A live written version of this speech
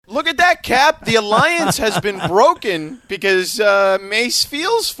Yeah, Cap, the alliance has been broken because Mace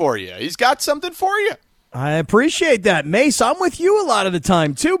feels for you. He's got something for you. I appreciate that, Mace. I'm with you a lot of the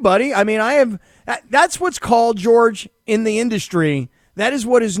time too, buddy. I mean, that's what's called, George, in the industry. That is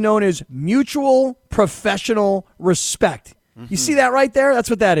what is known as mutual professional respect. Mm-hmm. You see that right there? That's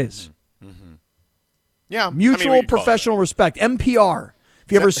what that is. Mm-hmm. Yeah. Mutual professional respect, MPR.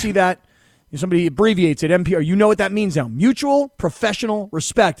 If you ever see that, somebody abbreviates it, MPR. You know what that means now. Mutual professional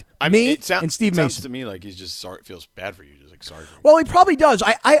respect. And Steve Mason. Sounds to me like he's just sorry, feels bad for you. Just like sorry for you. Well, he probably does.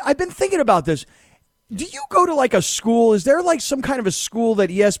 I've been thinking about this. Do you go to like a school? Is there like some kind of a school that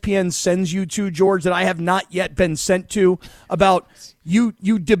ESPN sends you to, George, that I have not yet been sent to, about you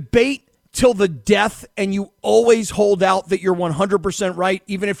debate till the death and you always hold out that you're 100% right,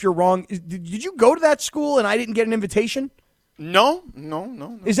 even if you're wrong? Did you go to that school and I didn't get an invitation? No.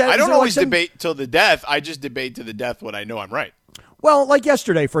 I don't always debate till the death. I just debate to the death when I know I'm right. Well, like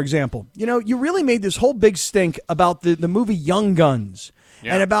yesterday, for example, you really made this whole big stink about the movie Young Guns.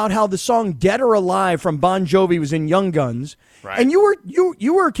 Yeah. And about how the song "Dead or Alive" from Bon Jovi was in Young Guns, right. And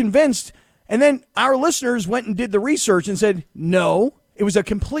you were convinced, and then our listeners went and did the research and said no, it was a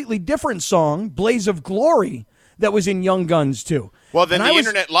completely different song, "Blaze of Glory," that was in Young Guns too. Well, then the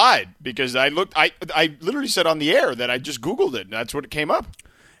internet lied because I literally said on the air that I just Googled it, and that's what it came up.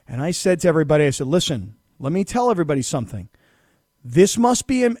 And I said to everybody, I said, listen, let me tell everybody something. This must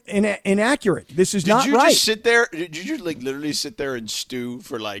be inaccurate. This is not right. Did you just sit there? Did you literally sit there and stew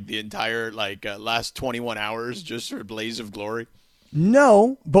for the entire last 21 hours just for Blaze of Glory?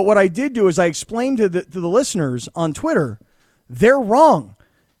 No, but what I did do is I explained to the listeners on Twitter, they're wrong.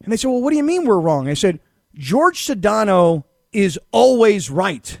 And they said, well, what do you mean we're wrong? I said, George Sedano is always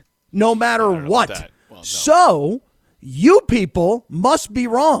right, no matter what. Well, no. So you people must be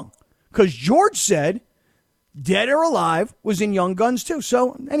wrong because George said Dead or Alive was in Young Guns too.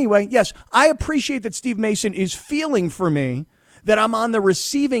 So anyway, yes, I appreciate that Steve Mason is feeling for me, that I'm on the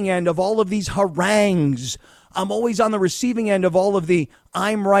receiving end of all of these harangues. I'm always on the receiving end of all of the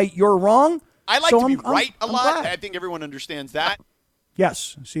I'm right, you're wrong. I like to be right a lot. I think everyone understands that.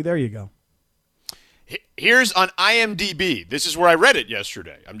 Yes. See, there you go. Here's on IMDb. This is where I read it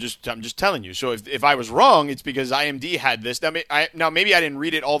yesterday. I'm just telling you. So if I was wrong, it's because IMDb had this. Now maybe I didn't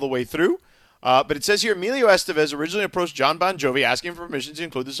read it all the way through. But it says here, Emilio Estevez originally approached John Bon Jovi asking for permission to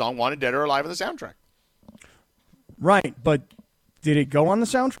include the song Wanted Dead or Alive on the soundtrack. Right, but did it go on the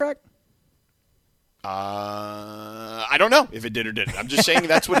soundtrack? I don't know if it did or didn't. I'm just saying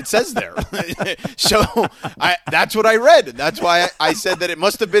that's what it says there. So that's what I read. That's why I said that it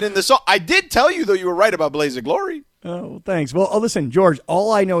must have been in the song. I did tell you, though, you were right about Blaze of Glory. Oh, thanks. Well, listen, George,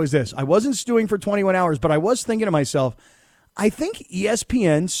 all I know is this. I wasn't stewing for 21 hours, but I was thinking to myself, I think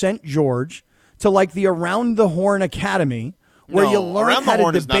ESPN sent George to the Around the Horn Academy where you learn how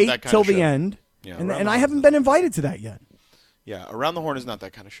to debate till the end. Yeah, and I haven't been invited to that yet. Yeah, Around the Horn is not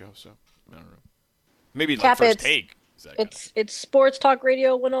that kind of show, so I don't know. Maybe First Take. It's Sports Talk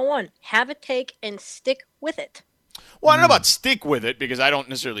Radio 101. Have a take and stick with it. Well, I don't know about stick with it because I don't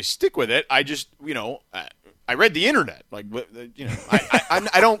necessarily stick with it. I just, I read the internet.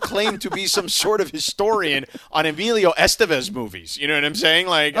 I don't claim to be some sort of historian on Emilio Estevez movies. You know what I'm saying?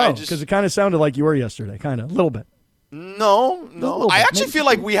 Because it kind of sounded like you were yesterday, kind of, a little bit. No. I actually feel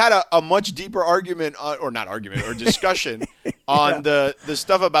like we had a much deeper argument, or discussion on the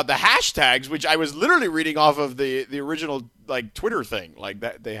stuff about the hashtags, which I was literally reading off of the original Twitter thing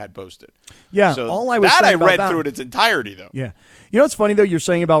that they had posted. Yeah, so all I was saying about I read through it its entirety, though. Yeah. You know what's funny, though, you're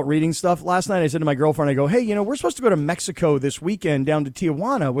saying about reading stuff? Last night I said to my girlfriend, I go, hey, we're supposed to go to Mexico this weekend down to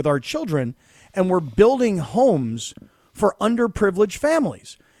Tijuana with our children, and we're building homes for underprivileged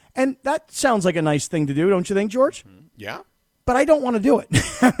families. And that sounds like a nice thing to do, don't you think, George? Yeah. But I don't want to do it.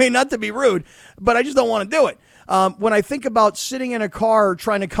 I mean, not to be rude, but I just don't want to do it. When I think about sitting in a car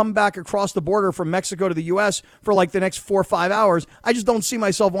trying to come back across the border from Mexico to the U.S. for the next 4 or 5 hours, I just don't see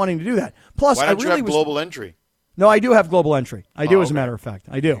myself wanting to do that. Plus, why don't you have global entry? No, I do have global entry. I do, as a matter of fact.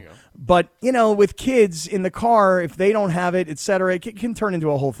 I do. But, with kids in the car, if they don't have it, et cetera, it can turn into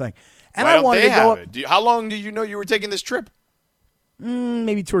a whole thing. And why don't they have it? How long do you know you were taking this trip?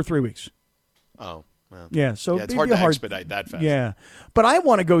 Maybe 2 or 3 weeks. Oh. Well, yeah, so it's hard to expedite that fast. Yeah, but I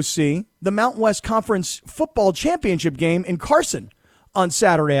want to go see the Mountain West Conference football championship game in Carson on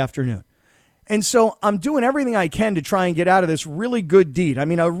Saturday afternoon. And so I'm doing everything I can to try and get out of this really good deed. I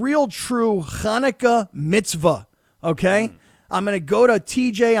mean, a real true Hanukkah mitzvah, okay? I'm going to go to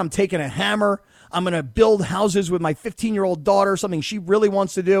TJ. I'm taking a hammer. I'm going to build houses with my 15-year-old daughter, something she really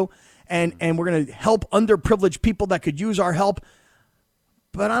wants to do. And we're going to help underprivileged people that could use our help.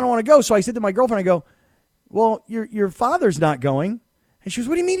 But I don't want to go. So I said to my girlfriend, I go, well, your father's not going. And she goes,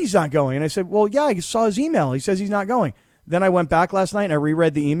 what do you mean he's not going? And I said, well, yeah, I saw his email. He says he's not going. Then I went back last night and I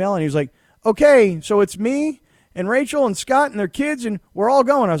reread the email, and he was like, okay, so it's me and Rachel and Scott and their kids, and we're all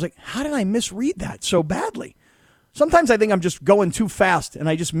going. I was like, how did I misread that so badly? Sometimes I think I'm just going too fast and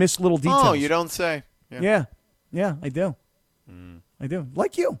I just miss little details. Oh, you don't say. Yeah, I do. I do.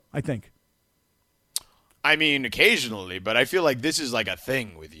 Like you, I think. I mean, occasionally, but I feel like this is like a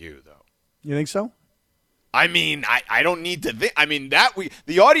thing with you, though. You think so? I mean, I don't need to think. I mean,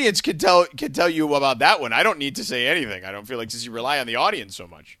 the audience can tell you about that one. I don't need to say anything. I don't feel like, since you rely on the audience so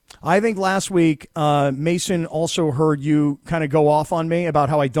much. I think last week, Mason also heard you kind of go off on me about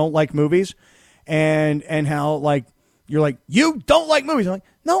how I don't like movies, and how, like, you're like, you don't like movies. I'm like,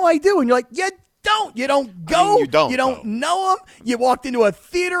 no, I do. And you're like, you don't go. I mean, you don't know them. You walked into a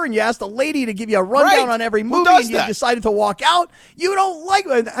theater and you asked a lady to give you a rundown on every movie, does and you that? decided to walk out. You don't like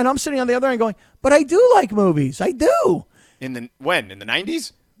it. And I'm sitting on the other end going, but I do like movies. I do. In the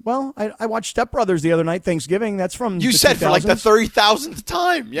 90s? Well, I watched Step Brothers the other night, Thanksgiving. That's from You the said 2000s. for like the 30,000th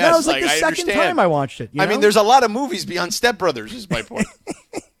time. Yes, No, it was like the I second understand. time I watched it. I mean, there's a lot of movies beyond Step Brothers, is my point.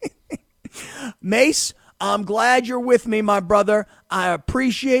 Mace, I'm glad you're with me, my brother. I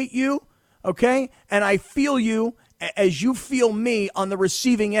appreciate you, okay? And I feel you as you feel me on the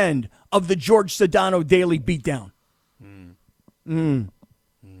receiving end of the George Sedano daily beatdown.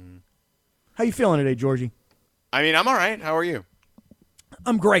 How you feeling today, Georgie? I mean, I'm all right. How are you?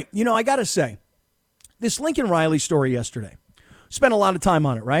 I'm great. You know, I got to say, this Lincoln Riley story yesterday, spent a lot of time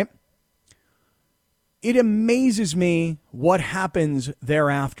on it, right? It amazes me what happens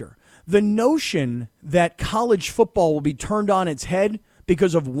thereafter. The notion that college football will be turned on its head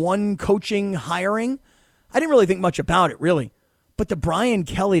because of one coaching hiring, I didn't really think much about it, really. But the Brian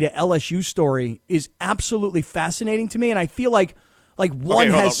Kelley to LSU story is absolutely fascinating to me, and I feel like one Okay,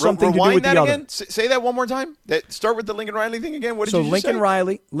 hold has on. something to do with that the again? other. Say that one more time. Start with the Lincoln Riley thing again. What did you just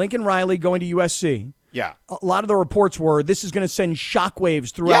say? Lincoln Riley going to USC. Yeah. A lot of the reports were this is going to send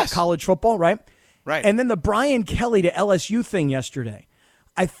shockwaves throughout college football, right? Right. And then the Brian Kelley to LSU thing yesterday.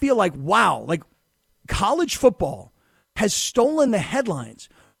 I feel like, wow, like college football has stolen the headlines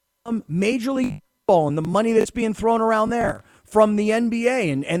from Major League Football and the money that's being thrown around there, from the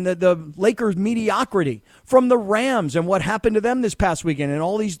NBA and the Lakers' mediocrity, from the Rams and what happened to them this past weekend and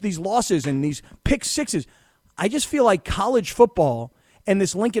all these losses and these pick sixes. I just feel like college football and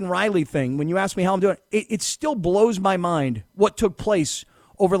this Lincoln Riley thing, when you ask me how I'm doing, it still blows my mind what took place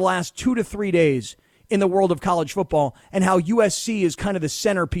over the last 2 to 3 days in the world of college football and how USC is kind of the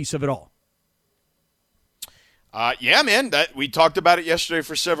centerpiece of it all. Yeah, man. We talked about it yesterday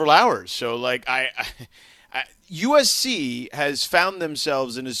for several hours. So, like, USC has found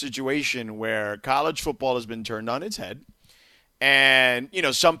themselves in a situation where college football has been turned on its head. And, you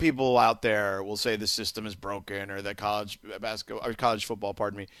know, some people out there will say the system is broken or that college football,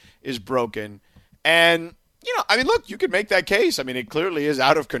 is broken. And, you know, I mean, look, you could make that case. I mean, it clearly is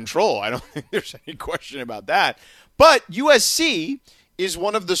out of control. I don't think there's any question about that. But USC is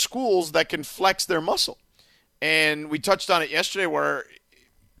one of the schools that can flex their muscle. And we touched on it yesterday where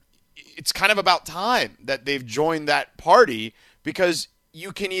it's kind of about time that they've joined that party, because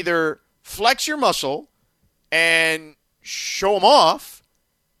you can either flex your muscle and show them off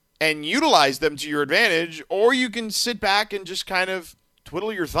and utilize them to your advantage, or you can sit back and just kind of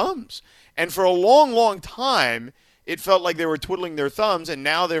twiddle your thumbs. And for a long, long time, it felt like they were twiddling their thumbs, and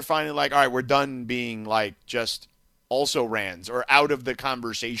now they're finally like, all right, we're done being like just also-rans or out of the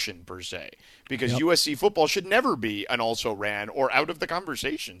conversation per se, because USC football should never be an also-ran or out of the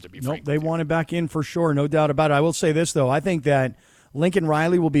conversation, to be frank. They want it back in for sure, no doubt about it. I will say this, though. I think that Lincoln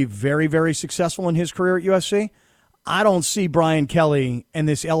Riley will be very, very successful in his career at USC. I don't see Brian Kelley and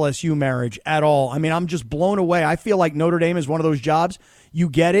this LSU marriage at all. I mean, I'm just blown away. I feel like Notre Dame is one of those jobs. You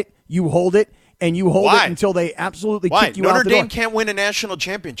get it, you hold it, and you hold it until they absolutely kick you out the door. Notre Dame can't win a national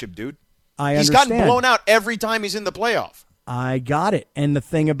championship, dude. I He's understand. gotten blown out every time he's in the playoff. I got it. And the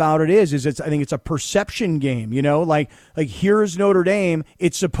thing about it is I think it's a perception game, you know, like here's Notre Dame.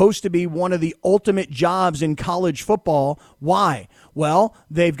 It's supposed to be one of the ultimate jobs in college football. Why? Well,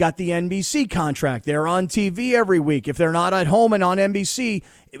 they've got the NBC contract. They're on TV every week. If they're not at home and on NBC,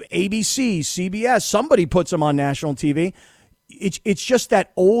 ABC, CBS, somebody puts them on national TV. It's just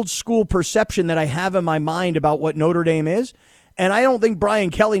that old school perception that I have in my mind about what Notre Dame is. And I don't think Brian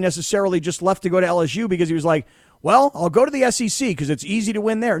Kelley necessarily just left to go to LSU because he was like, well, I'll go to the SEC because it's easy to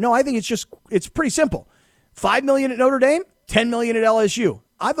win there. No, I think it's pretty simple. $5 million at Notre Dame, $10 million at LSU.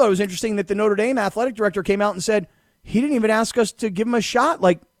 I thought it was interesting that the Notre Dame athletic director came out and said he didn't even ask us to give him a shot.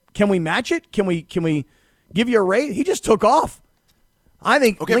 Like, can we match it? Can we give you a raise? He just took off. I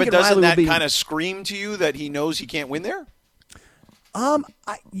think. Okay, Lincoln but doesn't Riley that kind of scream to you that he knows he can't win there?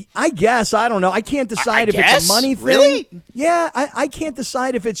 I guess. I don't know. I can't decide if guess? it's a money thing. Really? Yeah, I can't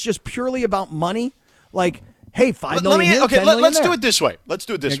decide if it's just purely about money. Like, hey, $5 million here, $10 million let's there. do it this way. Let's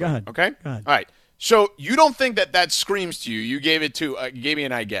do it this Yeah, go way. ahead. Okay? Go ahead. All right. So you don't think that screams to you. You gave it to gave me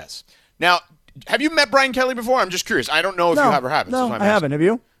an I guess. Now, have you met Brian Kelley before? I'm just curious. I don't know if you have or haven't. No, That's why I'm I haven't. Have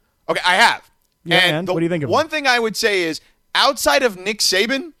you? Okay, I have. Yeah, and what do you think of him? One thing I would say is, outside of Nick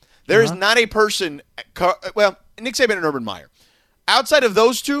Saban, there is not a person, well, Nick Saban and Urban Meyer. Outside of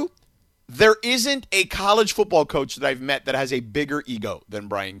those two, there isn't a college football coach that I've met that has a bigger ego than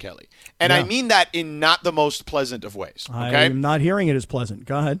Brian Kelley. And I mean that in not the most pleasant of ways. Okay? I'm not hearing it as pleasant.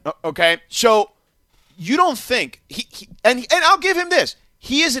 Go ahead. Okay, so you don't think, and I'll give him this,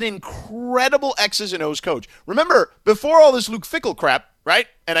 he is an incredible X's and O's coach. Remember, before all this Luke Fickell crap, right?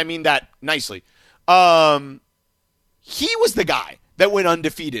 And I mean that nicely. He was the guy that went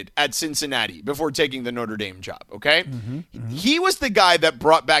undefeated at Cincinnati before taking the Notre Dame job, okay? He was the guy that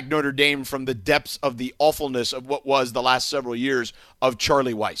brought back Notre Dame from the depths of the awfulness of what was the last several years of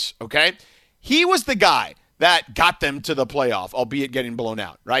Charlie Weiss, okay? He was the guy that got them to the playoff, albeit getting blown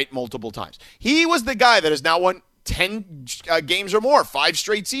out, right? Multiple times. He was the guy that has now won 10 games or more, 5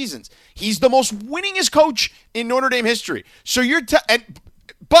 straight seasons. He's the most winningest coach in Notre Dame history. So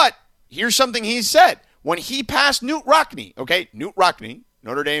but here's something he said. When he passed Knute Rockne, okay, Notre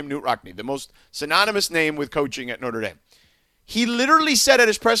Dame, Knute Rockne, the most synonymous name with coaching at Notre Dame. He literally said at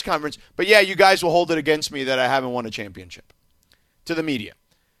his press conference, but yeah, you guys will hold it against me that I haven't won a championship, to the media.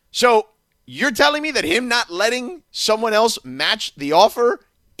 So you're telling me that him not letting someone else match the offer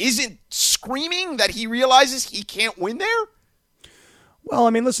isn't screaming that he realizes he can't win there? Well, I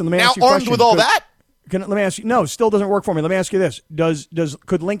mean, listen, let me Now ask you a armed question. with all that? Let me ask you. No, still doesn't work for me. Let me ask you this.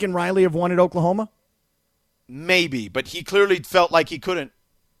 Could Lincoln Riley have won at Oklahoma? Maybe, but he clearly felt like he couldn't.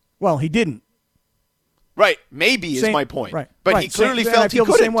 Well, he didn't. Right, maybe is my point. Right, but right. he clearly I felt feel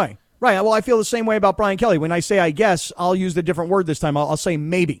he the couldn't. same way. Right. Well, I feel the same way about Brian Kelley. When I say I guess, I'll use the different word this time. I'll say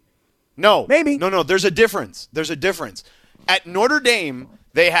maybe. No. Maybe. No, there's a difference. At Notre Dame,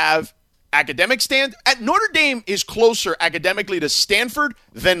 they have academic stand. At Notre Dame is closer academically to Stanford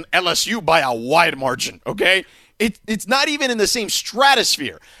than LSU by a wide margin, okay? It's not even in the same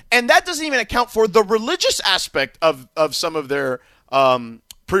stratosphere. And that doesn't even account for the religious aspect of some of their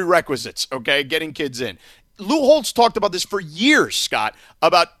prerequisites, okay, getting kids in. Lou Holtz talked about this for years, Scott,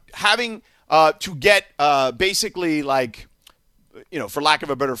 about having to get basically like, for lack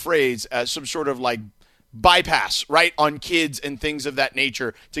of a better phrase, some sort of like bypass, right, on kids and things of that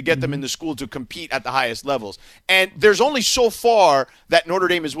nature to get them into school to compete at the highest levels. And there's only so far that Notre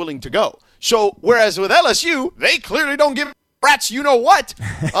Dame is willing to go. So whereas with LSU, they clearly don't give rats you know what.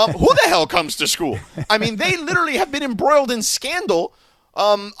 Who the hell comes to school? I mean, they literally have been embroiled in scandal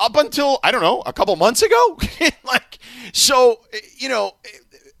up until, I don't know, a couple months ago.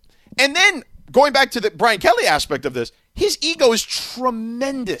 And then going back to the Brian Kelley aspect of this, his ego is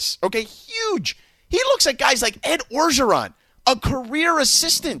tremendous, okay, huge. He looks at guys like Ed Orgeron, a career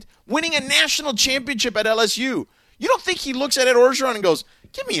assistant, winning a national championship at LSU. You don't think he looks at Ed Orgeron and goes,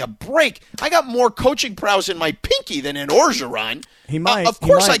 give me a break. I got more coaching prowess in my pinky than Ed Orgeron. He might. Of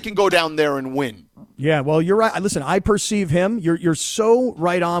course I can go down there and win. Yeah, well, you're right. Listen, I perceive him. You're so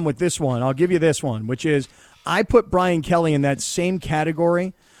right on with this one. I'll give you this one, which is I put Brian Kelley in that same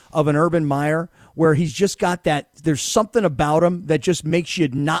category of an Urban Meyer, where he's just got that, there's something about him that just makes you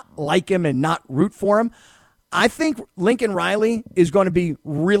not like him and not root for him. I think Lincoln Riley is going to be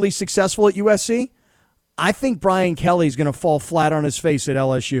really successful at USC. I think Brian Kelley is going to fall flat on his face at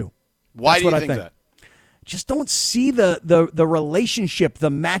LSU. Why do you think that? Just don't see the relationship, the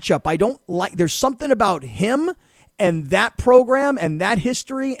matchup. I don't like, there's something about him and that program and that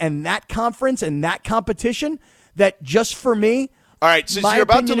history and that conference and that competition that just for me, all right, since you're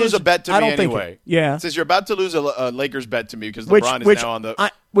about to lose a bet to me anyway. Yeah. Since you're about to lose a Lakers bet to me because LeBron is now on the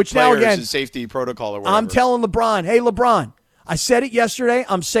players and safety protocol or whatever. I'm telling LeBron, hey, LeBron, I said it yesterday.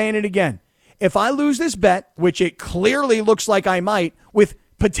 I'm saying it again. If I lose this bet, which it clearly looks like I might, with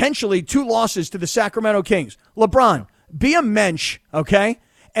potentially 2 losses to the Sacramento Kings, LeBron, be a mensch, okay?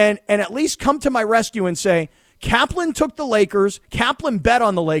 And at least come to my rescue and say, Kaplan took the Lakers. Kaplan bet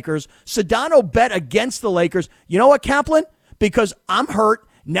on the Lakers. Sedano bet against the Lakers. You know what, Kaplan? Because I'm hurt.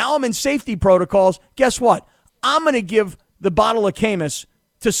 Now I'm in safety protocols. Guess what? I'm going to give the bottle of Camus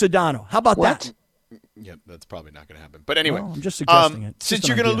to Sedano. How about that? Yeah, that's probably not going to happen. But anyway, well, I'm just suggesting it. Since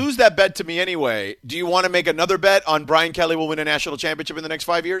you're going to lose that bet to me anyway, do you want to make another bet on Brian Kelley will win a national championship in the next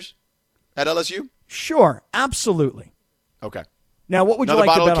 5 years at LSU? Sure, absolutely. Okay. Now, what would Another you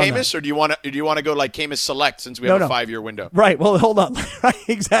like bottle to of bet on Camus, that? or do you want to go like Camus Select since we have a 5-year window? Right. Well, hold on.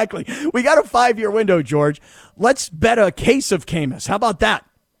 Exactly. We got a 5-year window, George. Let's bet a case of Camus. How about that?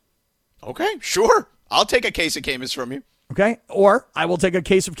 Okay, sure. I'll take a case of Camus from you. Okay. Or I will take a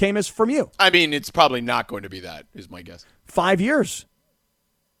case of Camus from you. I mean, it's probably not going to be that, is my guess. 5 years.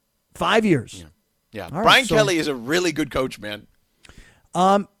 5 years. Yeah. All right, Brian so- Kelley is a really good coach, man.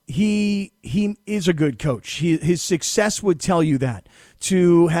 He is a good coach. His success would tell you that.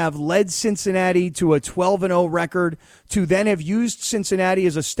 To have led Cincinnati to a 12-0 record, to then have used Cincinnati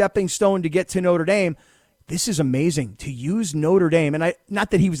as a stepping stone to get to Notre Dame, this is amazing. To use Notre Dame, and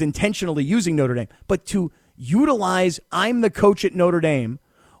not that he was intentionally using Notre Dame, but to utilize, I'm the coach at Notre Dame,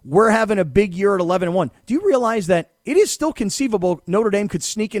 we're having a big year at 11-1. Do you realize that it is still conceivable Notre Dame could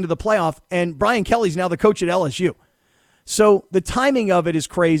sneak into the playoff, and Brian Kelley's now the coach at LSU? So the timing of it is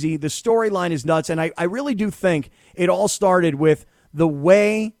crazy. The storyline is nuts. And I really do think it all started with the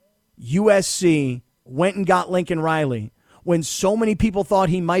way USC went and got Lincoln Riley when so many people thought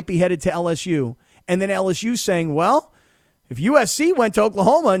he might be headed to LSU. And then LSU saying, well, if USC went to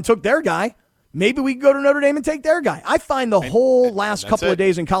Oklahoma and took their guy, maybe we can go to Notre Dame and take their guy. I find the whole last couple of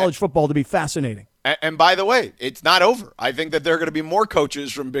days in college football to be fascinating. And by the way, it's not over. I think that there are going to be more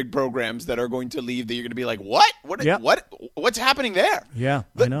coaches from big programs that are going to leave that you're going to be like, what? What's happening there? Yeah,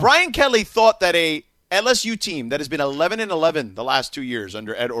 I know. Brian Kelley thought that a LSU team that has been 11-11 the last 2 years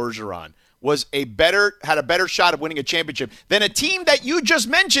under Ed Orgeron had a better shot of winning a championship than a team that you just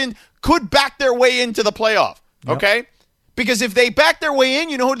mentioned could back their way into the playoff. Okay? Because if they back their way in,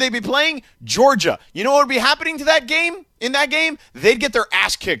 you know who they'd be playing? Georgia. You know what would be happening to that game? In that game, they'd get their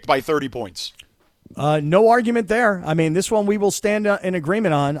ass kicked by 30 points. No argument there. I mean, this one we will stand in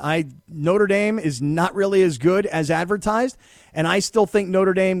agreement on. Notre Dame is not really as good as advertised, and I still think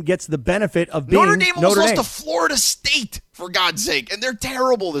Notre Dame gets the benefit of being Notre Dame almost Notre lost Dame. to Florida State, for God's sake, and they're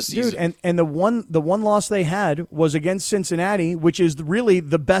terrible this season. Dude, and the one loss they had was against Cincinnati, which is really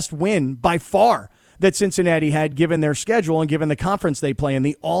the best win by far that Cincinnati had given their schedule and given the conference they play in,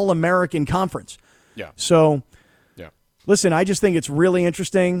 the All-American Conference. Yeah. So, listen, I just think it's really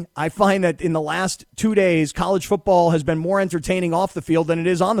interesting. I find that in the last 2 days, college football has been more entertaining off the field than it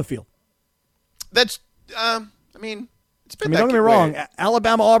is on the field. That's, it's been don't get me wrong.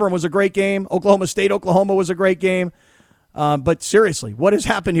 Alabama-Auburn was a great game. Oklahoma State-Oklahoma was a great game. But seriously, what has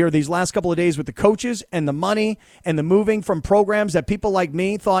happened here these last couple of days with the coaches and the money and the moving from programs that people like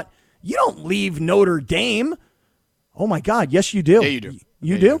me thought, you don't leave Notre Dame. Oh, my God. Yes, you do. Yeah, you do.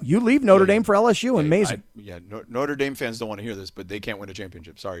 You do? You leave Notre Dame for LSU. Amazing. Notre Dame fans don't want to hear this, but they can't win a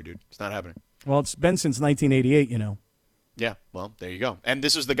championship. Sorry, dude. It's not happening. Well, it's been since 1988, you know. Yeah, well, there you go. And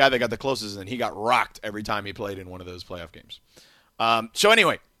this was the guy that got the closest, and he got rocked every time he played in one of those playoff games. So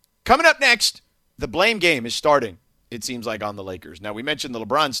anyway, coming up next, the blame game is starting, it seems like, on the Lakers. Now, we mentioned the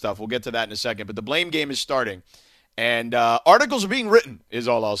LeBron stuff. We'll get to that in a second, but the blame game is starting. And articles are being written, is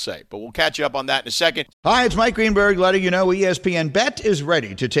all I'll say. But we'll catch you up on that in a second. Hi, it's Mike Greenberg letting you know ESPN Bet is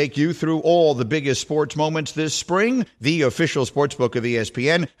ready to take you through all the biggest sports moments this spring. The official sportsbook of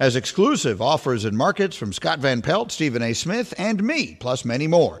ESPN has exclusive offers and markets from Scott Van Pelt, Stephen A. Smith, and me, plus many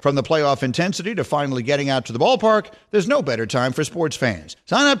more. From the playoff intensity to finally getting out to the ballpark, there's no better time for sports fans.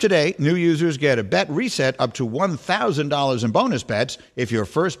 Sign up today. New users get a bet reset up to $1,000 in bonus bets if your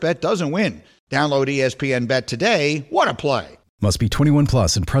first bet doesn't win. Download ESPN Bet today. What a play. Must be 21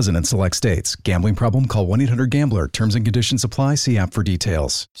 plus and present in select states. Gambling problem? Call 1-800-GAMBLER. Terms and conditions apply. See app for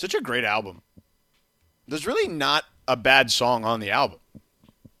details. Such a great album. There's really not a bad song on the album.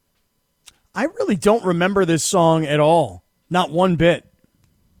 I really don't remember this song at all. Not one bit.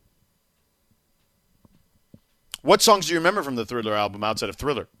 What songs do you remember from the Thriller album outside of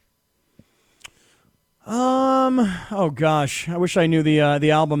Thriller? Oh gosh, I wish I knew the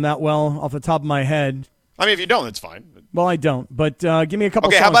album that well off the top of my head. I mean, if you don't, it's fine. Well, I don't, but give me a couple.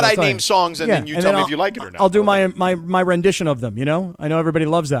 Okay, songs, how about I'll I tell name you. songs and then you tell me if you like it or not? I'll do my rendition of them. You know, I know everybody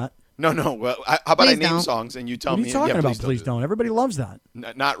loves that. No. Well, how about I Please name don't. songs and you tell What are me? you talking about? Please Please don't. Everybody loves that.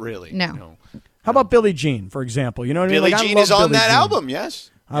 Not really. No. How about Billie Jean, for example? You know what I mean? Billie Like, I Jean love is on Billie that Jean. album.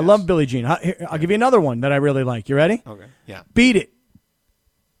 Yes. I love Billie Jean. I'll give you another one that I really like. You ready? Okay. Yeah. Beat It.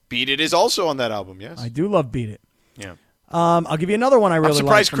 Beat It is also on that album. Yes. I do love Beat It. Yeah. I'll give you another one I really I'm like.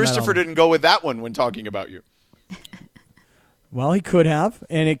 surprised from that Christopher album. didn't go with that one when talking about you. Well, he could have,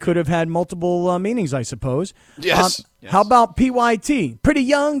 and it could have had multiple meanings, I suppose. Yes. Yes. How about PYT? Pretty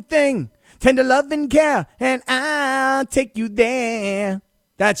young thing, tender love and care, and I'll take you there.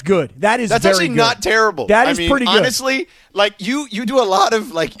 That's good. That's That's very actually good. not terrible. That I is mean, pretty good. honestly, like you do a lot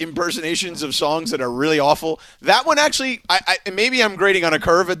of like impersonations of songs that are really awful. That one actually, I maybe I'm grading on a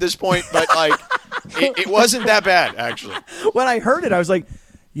curve at this point, but like It wasn't that bad, actually. When I heard it, I was like,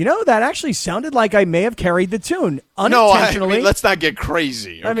 that actually sounded like I may have carried the tune No, unintentionally. let's not get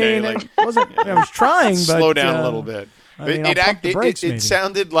crazy. Okay? It wasn't. I was trying, but slow down a little bit. I'll pump the brakes, maybe. It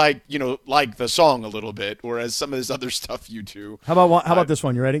sounded like like the song a little bit, whereas some of this other stuff you do. How about this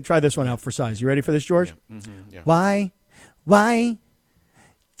one? You ready? Try this one out for size. You ready for this, George? Yeah. Mm-hmm. Yeah. Why?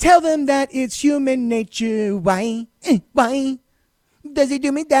 Tell them that it's human nature. Why does he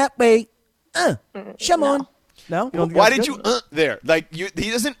do me that way? Come on. No? Why did you there? Like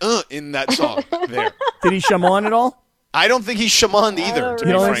he doesn't in that song there. Did he shaman at all? I don't think he's shamaned either, to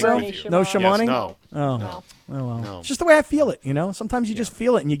be frank with you. No shamaning? Yes, no. Oh. No. Oh, well. No. It's just the way I feel it, Sometimes you just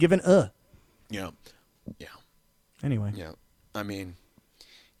feel it and you give an Yeah. Yeah. Anyway. Yeah. I mean,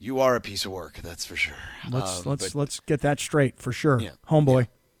 you are a piece of work, that's for sure. Let's get that straight for sure. Yeah. Homeboy.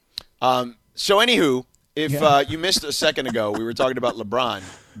 So anywho, if you missed a second ago, we were talking about LeBron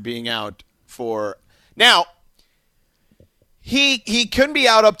being out for now. He can be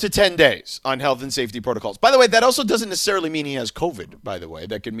out up to 10 days on health and safety protocols. By the way, that also doesn't necessarily mean he has COVID, by the way.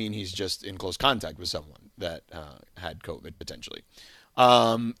 That could mean he's just in close contact with someone that had COVID, potentially.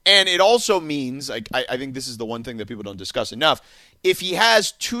 And it also means, I think this is the one thing that people don't discuss enough, if he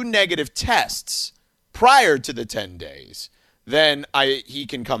has 2 negative tests prior to the 10 days, then he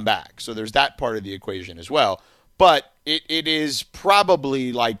can come back. So there's that part of the equation as well. But it is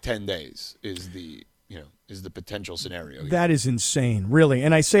probably like 10 days is the potential scenario here. That is insane, really.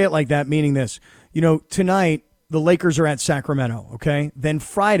 And I say it like that, meaning this. Tonight, the Lakers are at Sacramento, okay? Then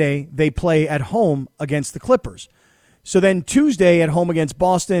Friday, they play at home against the Clippers. So then Tuesday at home against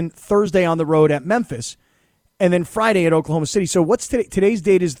Boston, Thursday on the road at Memphis, and then Friday at Oklahoma City. So what's today's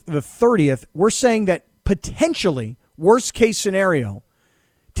date is the 30th. We're saying that potentially, worst case scenario,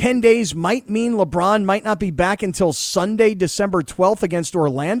 10 days might mean LeBron might not be back until Sunday, December 12th against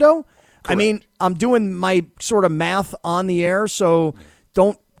Orlando. Correct. I mean, I'm doing my sort of math on the air, so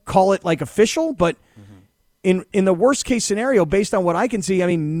don't call it like official, but in the worst case scenario, based on what I can see, I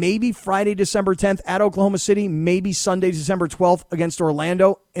mean, maybe Friday, December 10th at Oklahoma City, maybe Sunday, December 12th against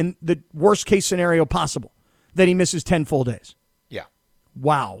Orlando, in the worst case scenario possible, that he misses 10 full days. Yeah.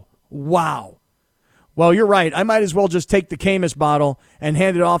 Wow. Well, you're right. I might as well just take the Camus bottle and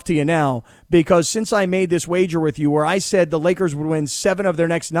hand it off to you now, because since I made this wager with you where I said the Lakers would win 7 of their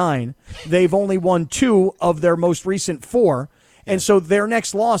next 9, they've only won 2 of their most recent 4. And so their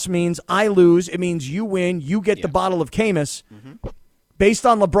next loss means I lose. It means you win. You get the bottle of Camus. Based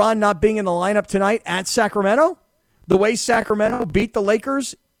on LeBron not being in the lineup tonight at Sacramento, the way Sacramento beat the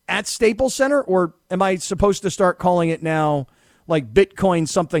Lakers at Staples Center, or am I supposed to start calling it now like Bitcoin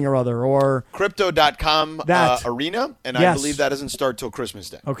something or other, or Crypto.com arena, and I believe that doesn't start till Christmas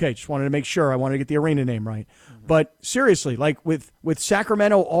Day. Okay, just wanted to make sure. I wanted to get the arena name right. But seriously, like with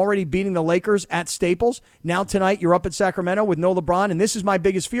Sacramento already beating the Lakers at Staples, now tonight you're up at Sacramento with no LeBron, and this is my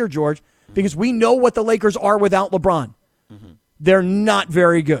biggest fear, George, because we know what the Lakers are without LeBron. They're not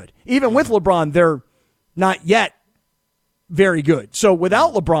very good. Even with LeBron, they're not yet very good. So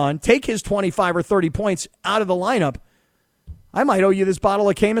without LeBron, take his 25 or 30 points out of the lineup, I might owe you this bottle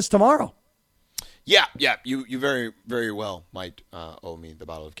of Camus tomorrow. Yeah. You very, very well might owe me the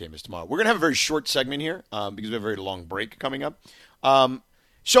bottle of Camus tomorrow. We're going to have a very short segment here because we have a very long break coming up.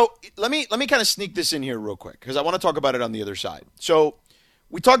 So let me kind of sneak this in here real quick because I want to talk about it on the other side. So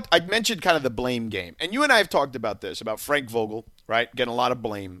I mentioned kind of the blame game. And you and I have talked about this, about Frank Vogel, right? Getting a lot of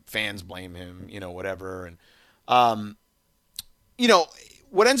blame. Fans blame him, whatever. And,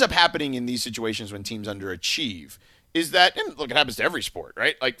 what ends up happening in these situations when teams underachieve is that, and look, it happens to every sport,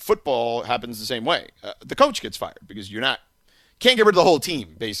 right? Like football happens the same way. The coach gets fired because can't get rid of the whole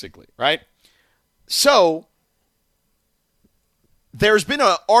team, basically, right? So there's been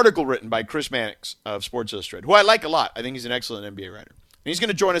an article written by Chris Mannix of Sports Illustrated, who I like a lot. I think he's an excellent NBA writer. And he's going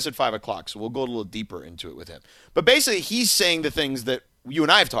to join us at 5 o'clock, so we'll go a little deeper into it with him. But basically, he's saying the things that you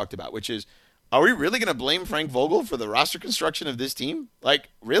and I have talked about, which is, are we really going to blame Frank Vogel for the roster construction of this team? Like,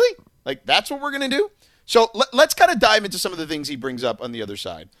 really? Like, that's what we're going to do? So let's kind of dive into some of the things he brings up on the other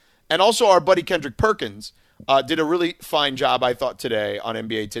side. And also our buddy Kendrick Perkins did a really fine job, I thought, today on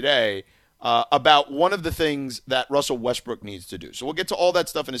NBA Today about one of the things that Russell Westbrook needs to do. So we'll get to all that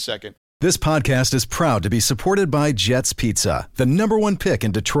stuff in a second. This podcast is proud to be supported by Jets Pizza, the #1 pick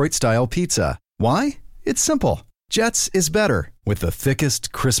in Detroit-style pizza. Why? It's simple. Jets is better. With the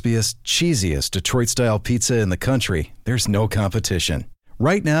thickest, crispiest, cheesiest Detroit-style pizza in the country, there's no competition.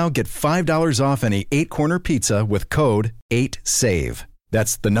 Right now, get $5 off any 8-corner pizza with code 8SAVE.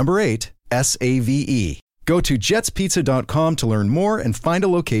 That's the number 8, S-A-V-E. Go to jetspizza.com to learn more and find a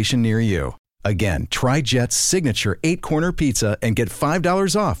location near you. Again, try Jet's signature 8-corner pizza and get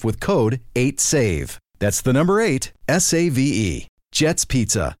 $5 off with code 8SAVE. That's the number 8, SAVE. Jet's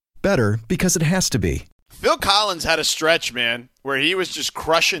Pizza. Better because it has to be. Phil Collins had a stretch, man, where he was just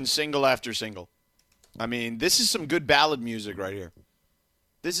crushing single after single. I mean, this is some good ballad music right here.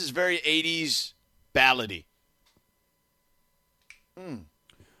 This is very 80s ballady. We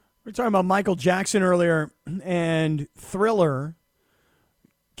were talking about Michael Jackson earlier and Thriller.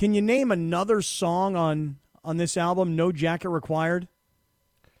 Can you name another song on this album, No Jacket Required?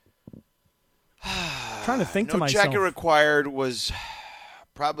 Trying to think to myself. No Jacket Required was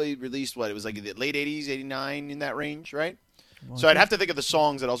probably released, it was like the late 80s, 89, in that range, right? Well, so I'd have to think of the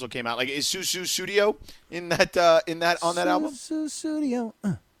songs that also came out. Like, is Susu Studio on that album? Susu Studio.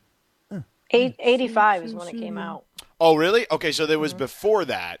 85 is when it came out. Oh, really? Okay, so there was before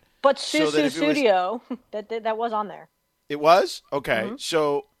that. But Susu Studio, that was on there. It was? Okay.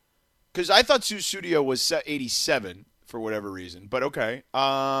 So, because I thought Susu Studio was 87 for whatever reason. But okay.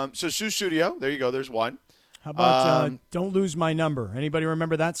 So Susu Studio, there you go. There's one. How about Don't Lose My Number? Anybody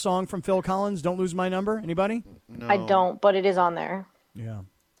remember that song from Phil Collins, Don't Lose My Number? Anybody? No. I don't, but it is on there. Yeah.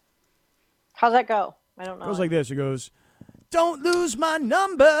 How's that go? I don't know. It goes like this. It goes, don't lose my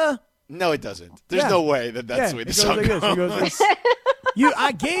number. No, it doesn't. There's no way that's the way the song like goes. This. It goes like,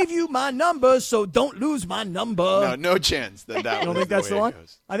 I gave you my number, so don't lose my number. No chance that You don't think that's the one?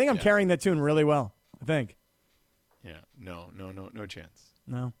 I think I'm carrying that tune really well. I think. Yeah. No chance.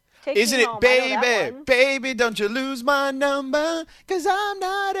 No. Isn't it, baby, don't you lose my number, 'cause I'm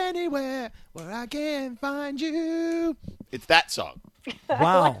not anywhere where I can find you. It's that song. Wow.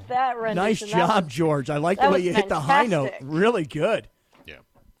 I like that rendition. Nice job, George. I like the way you hit the high note. Really good. Yeah.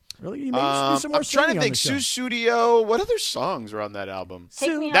 Really, you made do some more I'm trying to think. Susu Studio. What other songs are on that album?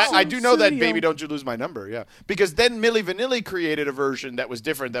 Take Me That Home. I do know that Baby Don't You Lose My Number. Yeah, because then Milli Vanilli created a version that was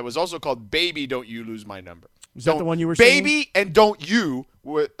different. That was also called Baby Don't You Lose My Number. Is that the one you were singing? Baby and Don't You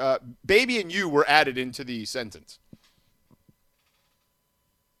were Baby and You were added into the sentence.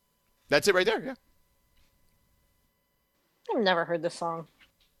 That's it right there. Yeah. I've never heard this song.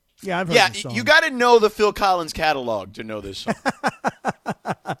 Yeah, I've heard this song. You got to know the Phil Collins catalog to know this song.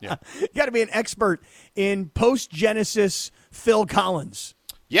 Yeah. You got to be an expert in post-Genesis Phil Collins.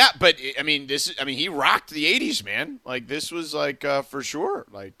 Yeah, but I mean, he rocked the '80s, man. Like, this was like for sure,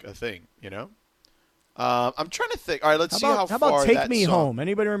 like a thing, you know. I'm trying to think. All right, let's see how far. How about Take that Me song. Home?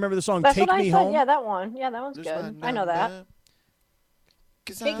 Anybody remember the song That's Take what I Me said. Home? Yeah, that one. Yeah, that one's good. I know that.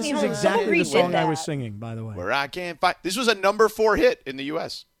 Take This Me is Home. exactly the Someone song redid I was that. singing, by the way. Where I can't find. This was a number 4 hit in the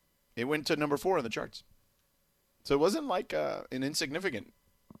U.S. It went to number 4 in the charts. So it wasn't like an insignificant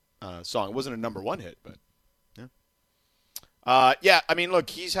song. It wasn't a number 1 hit, but yeah. Yeah, I mean, look,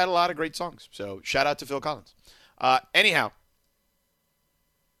 he's had a lot of great songs. So shout out to Phil Collins. Anyhow,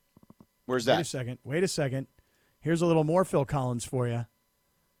 where's that? Wait a second. Here's a little more Phil Collins for you.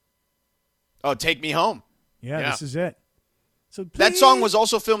 Oh, Take Me Home. Yeah, this is it. So that song was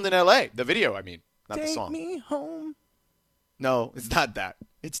also filmed in L.A. The video, I mean, not the song. Take me home. No, it's not that.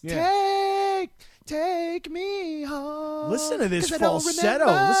 It's Take Me Home. Listen to this falsetto.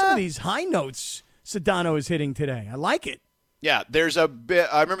 Listen to these high notes Sedano is hitting today. I like it. Yeah, there's a bit.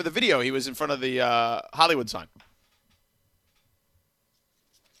 I remember the video. He was in front of the Hollywood sign.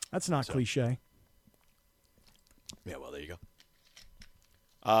 That's not cliche. Yeah, well, there you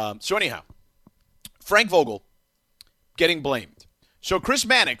go. So anyhow, Frank Vogel getting blamed. So Chris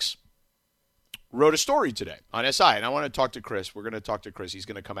Mannix wrote a story today on SI, and I want to talk to Chris. We're going to talk to Chris. He's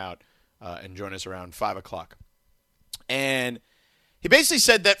going to come out and join us around 5 o'clock. And he basically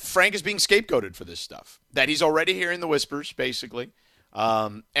said that Frank is being scapegoated for this stuff, that he's already hearing the whispers, basically,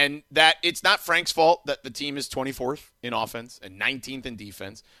 and that it's not Frank's fault that the team is 24th in offense and 19th in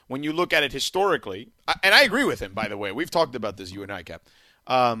defense. When you look at it historically, and I agree with him, by the way. We've talked about this, you and I, Cap.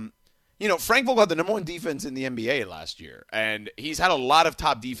 You know, Frank Vogel had the number 1 defense in the NBA last year, and he's had a lot of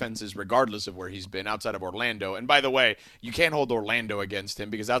top defenses regardless of where he's been outside of Orlando. And by the way, you can't hold Orlando against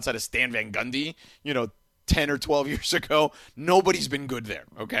him because outside of Stan Van Gundy, 10 or 12 years ago, nobody's been good there,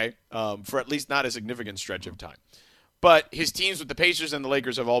 okay, for at least not a significant stretch of time. But his teams with the Pacers and the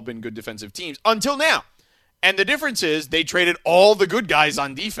Lakers have all been good defensive teams until now. And the difference is they traded all the good guys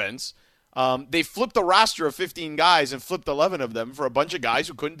on defense. They flipped a roster of 15 guys and flipped 11 of them for a bunch of guys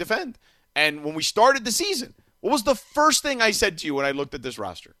who couldn't defend. And when we started the season, what was the first thing I said to you when I looked at this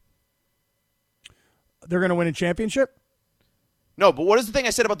roster? They're going to win a championship? No, but what is the thing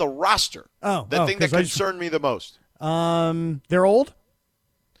I said about the roster? The thing that 'cause concerned me the most. They're old?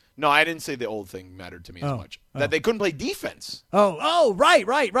 No, I didn't say the old thing mattered to me as much. That they couldn't play defense.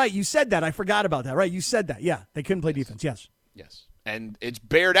 Right. You said that. I forgot about that. Right, you said that. Yeah, they couldn't play defense. Yes. Yes. And it's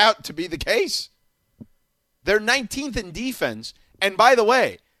bared out to be the case. They're 19th in defense. And by the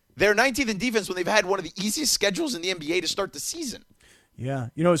way, they're 19th in defense when they've had one of the easiest schedules in the NBA to start the season. Yeah.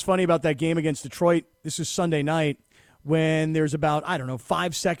 You know what's funny about that game against Detroit? This is Sunday night when there's about,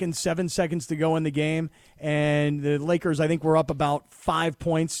 5 seconds, 7 seconds to go in the game. And the Lakers, I think, were up about 5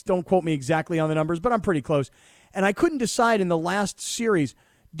 points. Don't quote me exactly on the numbers, but I'm pretty close. And I couldn't decide in the last series,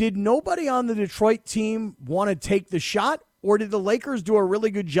 did nobody on the Detroit team want to take the shot? Or did the Lakers do a really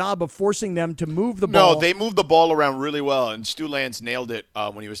good job of forcing them to move the ball? No, they moved the ball around really well, and Stu Lance nailed it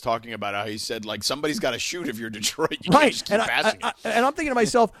when he was talking about how he said, like, somebody's got to shoot if you're Detroit. You can't just keep passing it. And I'm thinking to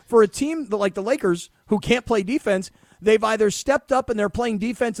myself, for a team like the Lakers who can't play defense, they've either stepped up and they're playing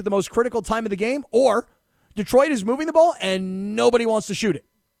defense at the most critical time of the game, or Detroit is moving the ball and nobody wants to shoot it.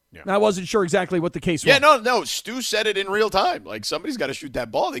 Yeah. And I wasn't sure exactly what the case was. Yeah, no. Stu said it in real time. Like, somebody's got to shoot that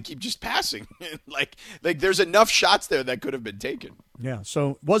ball. They keep just passing. like there's enough shots there that could have been taken. Yeah, so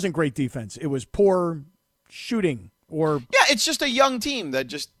it wasn't great defense. It was poor shooting or... Yeah, it's just a young team that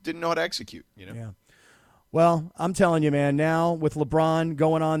just didn't know how to execute, Yeah. Well, I'm telling you, man, now with LeBron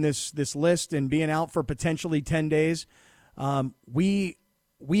going on this list and being out for potentially 10 days, we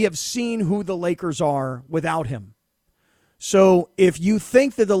have seen who the Lakers are without him. So if you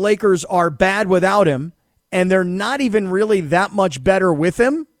think that the Lakers are bad without him and they're not even really that much better with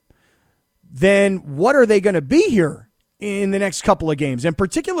him, then what are they going to be here in the next couple of games? And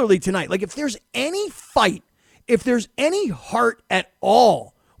particularly tonight, like if there's any fight, if there's any heart at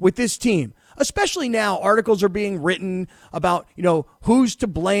all with this team, especially now articles are being written about, who's to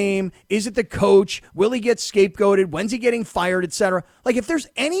blame? Is it the coach? Will he get scapegoated? When's he getting fired, etc.? Like if there's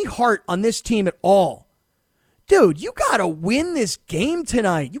any heart on this team at all, dude, you got to win this game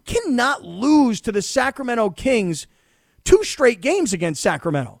tonight. You cannot lose to the Sacramento Kings 2 straight games against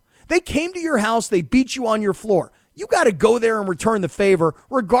Sacramento. They came to your house. They beat you on your floor. You got to go there and return the favor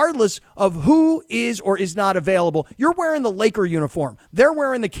regardless of who is or is not available. You're wearing the Laker uniform. They're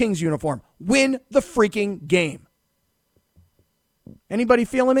wearing the Kings uniform. Win the freaking game. Anybody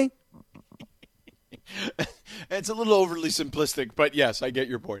feeling me? It's a little overly simplistic, but yes, I get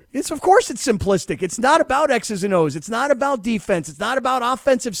your point. Of course it's simplistic. It's not about X's and O's. It's not about defense. It's not about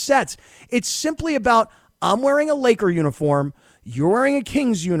offensive sets. It's simply about, I'm wearing a Laker uniform. You're wearing a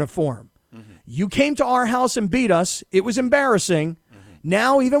Kings uniform. Mm-hmm. You came to our house and beat us. It was embarrassing. Mm-hmm.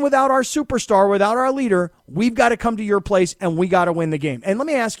 Now, even without our superstar, without our leader, we've got to come to your place and we got to win the game. And let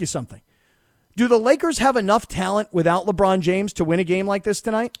me ask you something. Do the Lakers have enough talent without LeBron James to win a game like this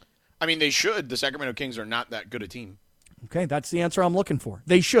tonight? I mean, they should. The Sacramento Kings are not that good a team. Okay, that's the answer I'm looking for.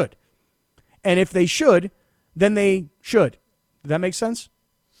 They should. And if they should, then they should. Does that make sense?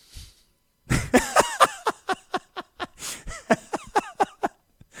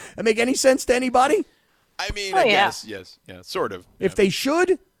 That make any sense to anybody? I mean, I guess, yes. Yeah, sort of. If they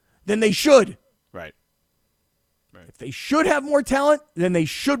should, then they should. Right. If they should have more talent, then they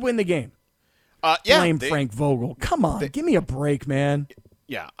should win the game. Blame Frank Vogel. Come on, give me a break, man.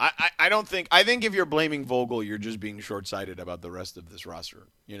 Yeah, I don't think – I think if you're blaming Vogel, you're just being short-sighted about the rest of this roster.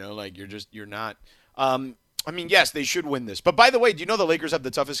 You're not I mean, yes, they should win this. But by the way, do you know the Lakers have the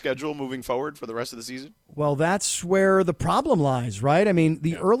toughest schedule moving forward for the rest of the season? Well, that's where the problem lies, right? I mean,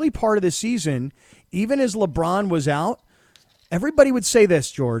 the early part of the season, even as LeBron was out, everybody would say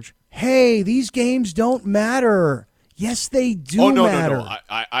this, George. Hey, these games don't matter. Yes, they do matter. No.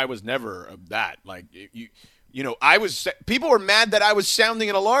 I was never that. Like, people were mad that I was sounding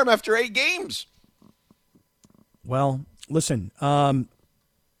an alarm after 8 games. Well, listen,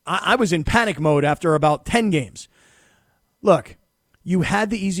 I was in panic mode after about 10 games. Look, you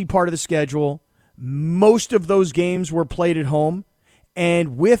had the easy part of the schedule. Most of those games were played at home.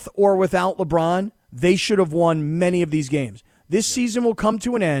 And with or without LeBron, they should have won many of these games. This season will come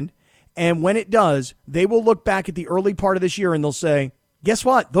to an end. And when it does, they will look back at the early part of this year and they'll say, guess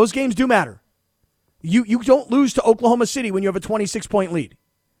what? Those games do matter. You don't lose to Oklahoma City when you have a 26-point lead.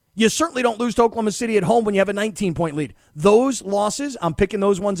 You certainly don't lose to Oklahoma City at home when you have a 19-point lead. Those losses, I'm picking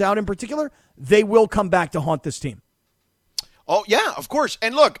those ones out in particular, they will come back to haunt this team. Oh, yeah, of course.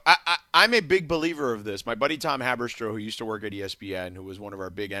 And look, I'm a big believer of this. My buddy Tom Haberstroh, who used to work at ESPN, who was one of our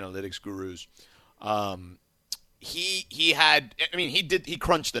big analytics gurus, he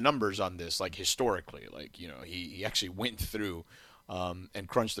crunched the numbers on this, like, historically. Like, he actually went through and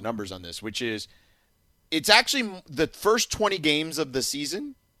crunched the numbers on this, which is, it's actually the first 20 games of the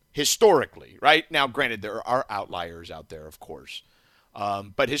season, historically, right? Now, granted, there are outliers out there, of course.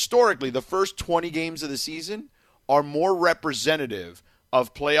 But historically, the first 20 games of the season are more representative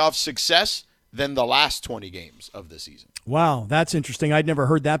of playoff success than the last 20 games of the season. Wow, that's interesting. I'd never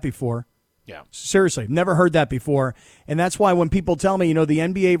heard that before. Yeah. Seriously, never heard that before. And that's why when people tell me, the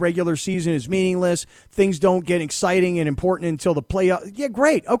NBA regular season is meaningless, things don't get exciting and important until the playoff. Yeah,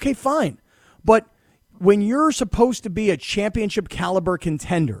 great. Okay, fine. But when you're supposed to be a championship caliber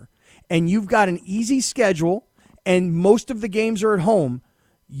contender and you've got an easy schedule and most of the games are at home,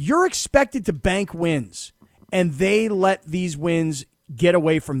 you're expected to bank wins. And they let these wins get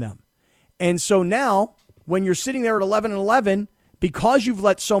away from them. And so now when you're sitting there at 11-11, because you've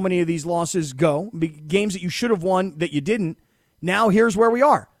let so many of these losses go, games that you should have won that you didn't, now here's where we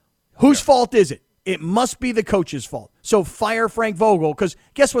are. Whose fault is it? It must be the coach's fault. So fire Frank Vogel, because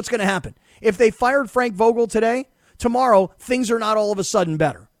guess what's going to happen? If they fired Frank Vogel today, tomorrow, things are not all of a sudden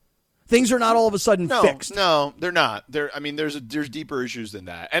better. Things are not all of a sudden fixed. No, they're not. There's deeper issues than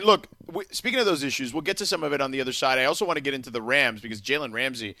that. And look, speaking of those issues, we'll get to some of it on the other side. I also want to get into the Rams because Jalen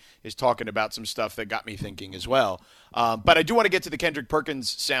Ramsey is talking about some stuff that got me thinking as well. But I do want to get to the Kendrick Perkins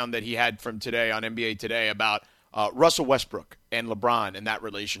sound that he had from today on NBA Today about Russell Westbrook and LeBron and that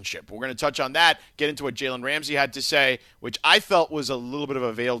relationship. We're going to touch on that, get into what Jalen Ramsey had to say, which I felt was a little bit of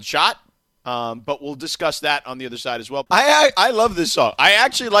a veiled shot. But we'll discuss that on the other side as well. I love this song. I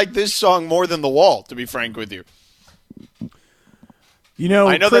actually like this song more than The Wall, to be frank with you.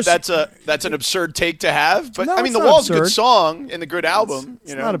 I know Chris, that's an absurd take to have, but no, The Wall's a good song and a good album.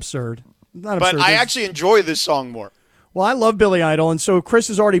 It's not absurd. But I actually enjoy this song more. Well, I love Billy Idol, and so Chris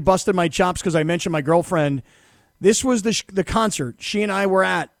has already busted my chops because I mentioned my girlfriend. This was the concert she and I were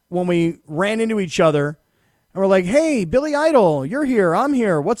at when we ran into each other, and we're like, "Hey, Billy Idol, you're here. I'm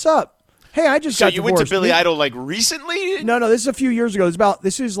here. What's up?" Hey, I just got divorced. So you went to Billy Idol like recently? No, this is a few years ago.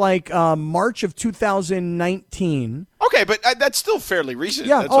 This is like March of 2019. Okay, but that's still fairly recent.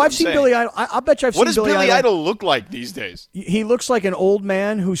 Yeah. I've seen Billy Idol. I bet you I've seen Billy Idol. What does Billy Idol look like these days? He looks like an old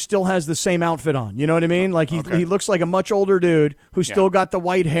man who still has the same outfit on. You know what I mean? Like he looks like a much older dude who still got the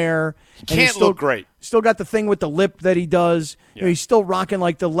white hair. He can't look great. Still got the thing with the lip that he does. Yeah. He's still rocking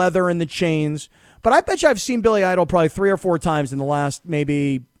like the leather and the chains. But I bet you I've seen Billy Idol probably 3 or 4 times in the last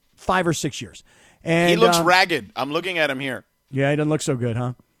maybe 5 or 6 years. And he looks ragged. I'm looking at him here. Yeah, he doesn't look so good,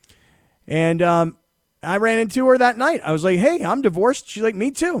 huh? And I ran into her that night. I was like, hey, I'm divorced. She's like, me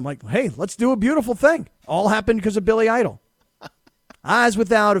too. I'm like, hey, let's do a beautiful thing. All happened because of Billy Idol. Eyes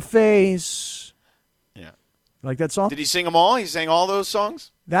Without a Face. Yeah. Like that song? Did he sing them all? He sang all those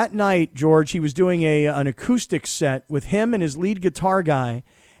songs? That night, George, he was doing an acoustic set with him and his lead guitar guy,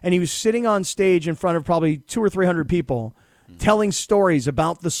 and he was sitting on stage in front of probably 200 or 300 people, telling stories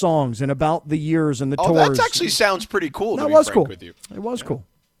about the songs and about the years and the tours. Oh, that actually sounds pretty cool, to be frank with you. It was cool.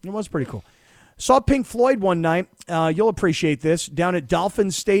 It was pretty cool. Saw Pink Floyd one night. You'll appreciate this. Down at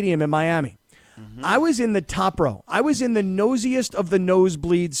Dolphin Stadium in Miami. Mm-hmm. I was in the top row. I was in the nosiest of the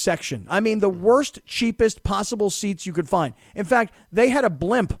nosebleed section. I mean, the worst, cheapest possible seats you could find. In fact, they had a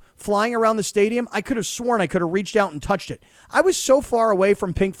blimp flying around the stadium. I could have sworn I could have reached out and touched it. I was so far away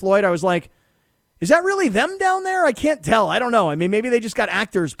from Pink Floyd, I was like, is that really them down there? I can't tell. I don't know. I mean, maybe they just got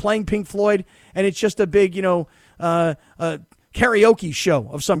actors playing Pink Floyd, and it's just a big, karaoke show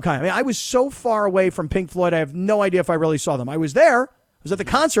of some kind. I mean, I was so far away from Pink Floyd, I have no idea if I really saw them. I was there. I was at the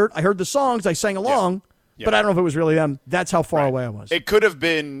concert. I heard the songs. I sang along, but I don't know if it was really them. That's how far away I was. It could have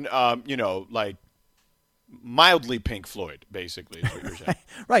been, like mildly Pink Floyd, basically, is what you're saying.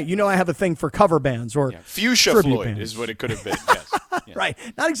 Right. I have a thing for cover bands or Fuchsia Floyd bands. Is what it could have been, yes. Yes. Right.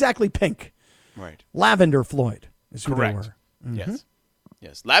 Not exactly pink. Right. Lavender Floyd is who Correct. They were. Mm-hmm. Yes.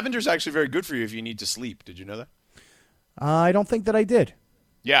 Yes. Lavender's actually very good for you if you need to sleep. Did you know that? I don't think that I did.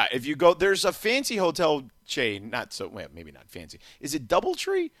 Yeah. If you go, there's a fancy hotel chain. Maybe not fancy. Is it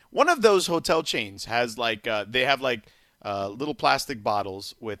Doubletree? One of those hotel chains has they have little plastic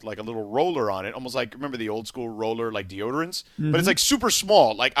bottles with like a little roller on it. Almost like, remember the old school roller, like deodorants? Mm-hmm. But it's like super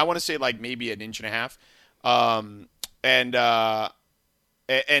small. Like I want to say like maybe 1.5 inches.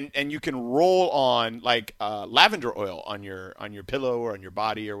 And you can roll on like lavender oil on your pillow or on your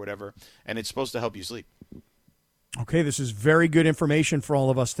body or whatever, and it's supposed to help you sleep. Okay, this is very good information for all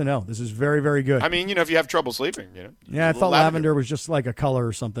of us to know. This is very, very good. I mean, if you have trouble sleeping, Yeah, I thought lavender was just like a color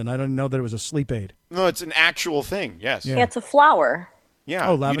or something. I didn't know that it was a sleep aid. No, it's an actual thing. Yes. Yeah, it's a flower. Yeah.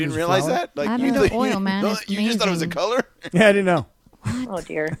 Oh, you didn't realize that? Like lavender oil, man. You just thought it was a color? Yeah, I didn't know. Oh,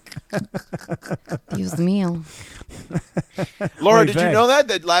 dear. Dios mío. Laura, did you know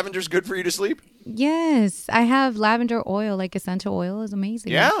that lavender's good for you to sleep? Yes, I have lavender oil, like essential oil is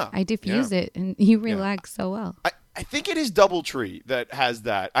amazing. Yeah. I diffuse it and you relax so well. I think it is Doubletree that has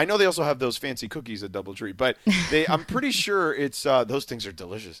that. I know they also have those fancy cookies at Doubletree, but I'm pretty sure it's those things are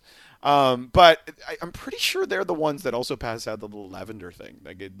delicious. But I'm pretty sure they're the ones that also pass out the little lavender thing,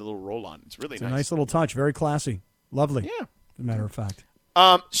 like the little roll-on. It's really nice. A nice little touch, very classy, lovely. Yeah, as a matter of fact.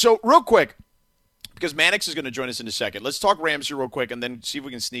 So real quick, because Mannix is going to join us in a second, let's talk Ramsey real quick and then see if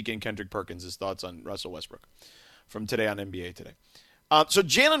we can sneak in Kendrick Perkins' thoughts on Russell Westbrook from today on NBA Today. So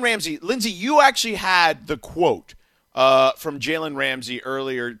Jalen Ramsey, Lindsay, you actually had the quote from Jalen Ramsey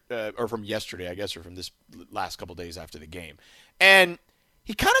earlier, or from yesterday, I guess, or from this last couple days after the game. And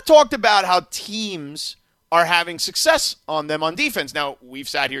he kind of talked about how teams are having success on them on defense. Now, we've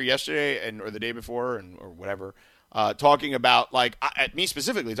sat here yesterday or the day before or whatever, talking about, me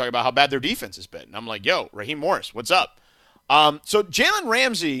specifically, talking about how bad their defense has been. And I'm like, yo, Raheem Morris, what's up? So Jalen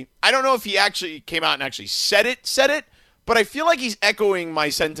Ramsey, I don't know if he actually came out and actually said it, but I feel like he's echoing my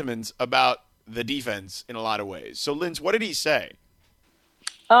sentiments about the defense in a lot of ways. So, Linz, what did he say?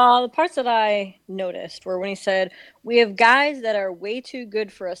 The parts that I noticed were when he said, we have guys that are way too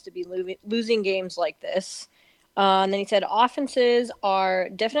good for us to be losing games like this. And then he said, offenses are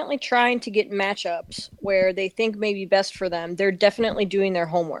definitely trying to get matchups where they think may be best for them. They're definitely doing their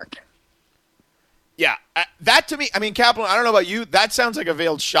homework. Yeah, that to me, I mean, Kaplan, I don't know about you, that sounds like a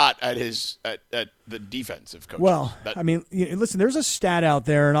veiled shot at the defensive coach. Well, listen, there's a stat out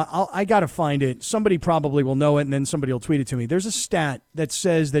there, and I got to find it. Somebody probably will know it, and then somebody will tweet it to me. There's a stat that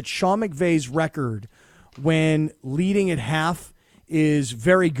says that Sean McVay's record when leading at half is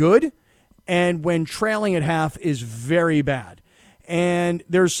very good, and when trailing at half is very bad. And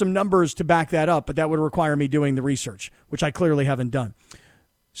there's some numbers to back that up, but that would require me doing the research, which I clearly haven't done.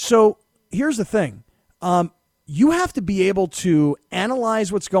 So here's the thing. You have to be able to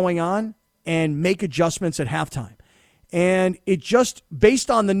analyze what's going on and make adjustments at halftime. And it just,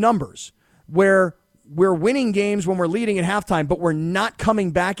 based on the numbers, where we're winning games when we're leading at halftime, but we're not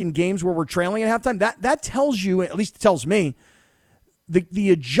coming back in games where we're trailing at halftime, that tells you, at least it tells me,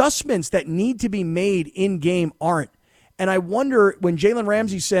 the adjustments that need to be made in game aren't. And I wonder when Jalen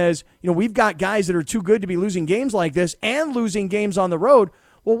Ramsey says, we've got guys that are too good to be losing games like this and losing games on the road.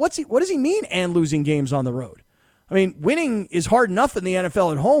 Well, what does he mean and losing games on the road? I mean, winning is hard enough in the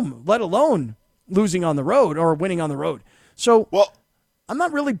NFL at home, let alone losing on the road or winning on the road. So I'm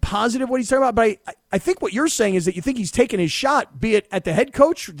not really positive what he's talking about, but I think what you're saying is that you think he's taking his shot, be it at the head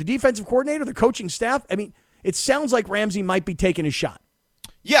coach, the defensive coordinator, the coaching staff. I mean, it sounds like Ramsey might be taking his shot.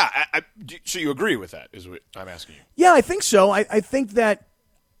 Yeah, so you agree with that is what I'm asking you. Yeah, I think so. I think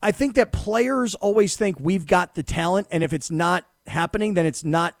that players always think we've got the talent, and if it's not happening, then it's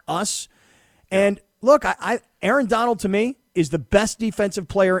not us. And look, Aaron Donald to me is the best defensive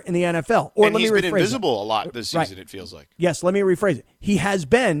player in the NFL. And he's been invisible a lot this season, it feels like. Yes, let me rephrase it. He has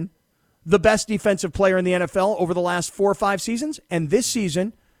been the best defensive player in the NFL over the last 4 or 5 seasons. And this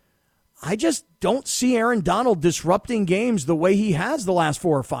season, I just don't see Aaron Donald disrupting games the way he has the last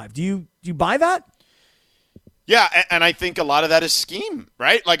 4 or 5. Do you buy that? Yeah, and I think a lot of that is scheme,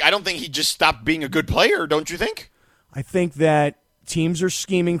 right? Like, I don't think he just stopped being a good player, don't you think? I think that teams are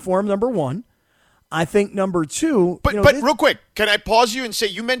scheming for him, number one. I think number two. But real quick, can I pause you and say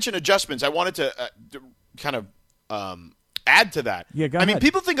you mentioned adjustments? I wanted to kind of add to that. Yeah, go ahead. I mean,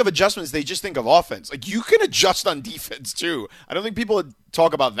 people think of adjustments, they just think of offense. Like, you can adjust on defense too. I don't think people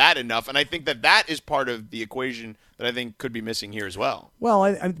talk about that enough, and I think that is part of the equation that I think could be missing here as well.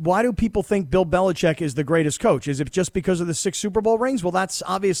 Well, why do people think Bill Belichick is the greatest coach? Is it just because of the 6 Super Bowl rings? Well, that's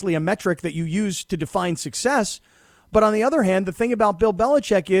obviously a metric that you use to define success. But on the other hand, the thing about Bill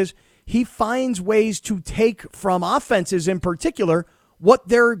Belichick is he finds ways to take from offenses in particular what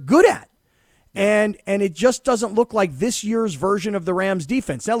they're good at. And it just doesn't look like this year's version of the Rams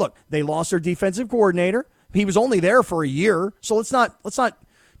defense. Now, look, they lost their defensive coordinator. He was only there for a year. So let's not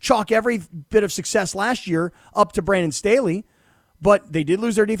chalk every bit of success last year up to Brandon Staley. But they did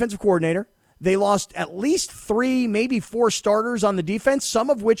lose their defensive coordinator. They lost at least 3, maybe 4 starters on the defense, some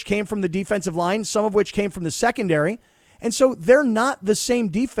of which came from the defensive line, some of which came from the secondary. And so they're not the same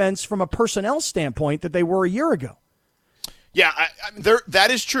defense from a personnel standpoint that they were a year ago. Yeah, that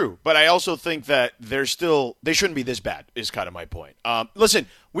is true. But I also think that they shouldn't be this bad is kind of my point. Listen,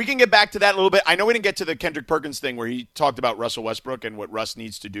 we can get back to that a little bit. I know we didn't get to the Kendrick Perkins thing where he talked about Russell Westbrook and what Russ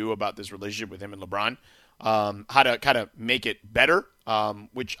needs to do about this relationship with him and LeBron. How to kind of make it better,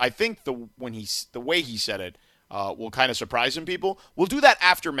 which I think the way he said it will kind of surprise some people. We'll do that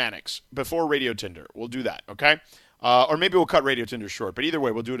after Mannix, before Radio Tinder. We'll do that, okay? Or maybe we'll cut Radio Tinder short. But either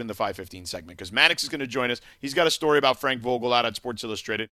way, we'll do it in the 5:15 segment because Mannix is going to join us. He's got a story about Frank Vogel out on Sports Illustrated.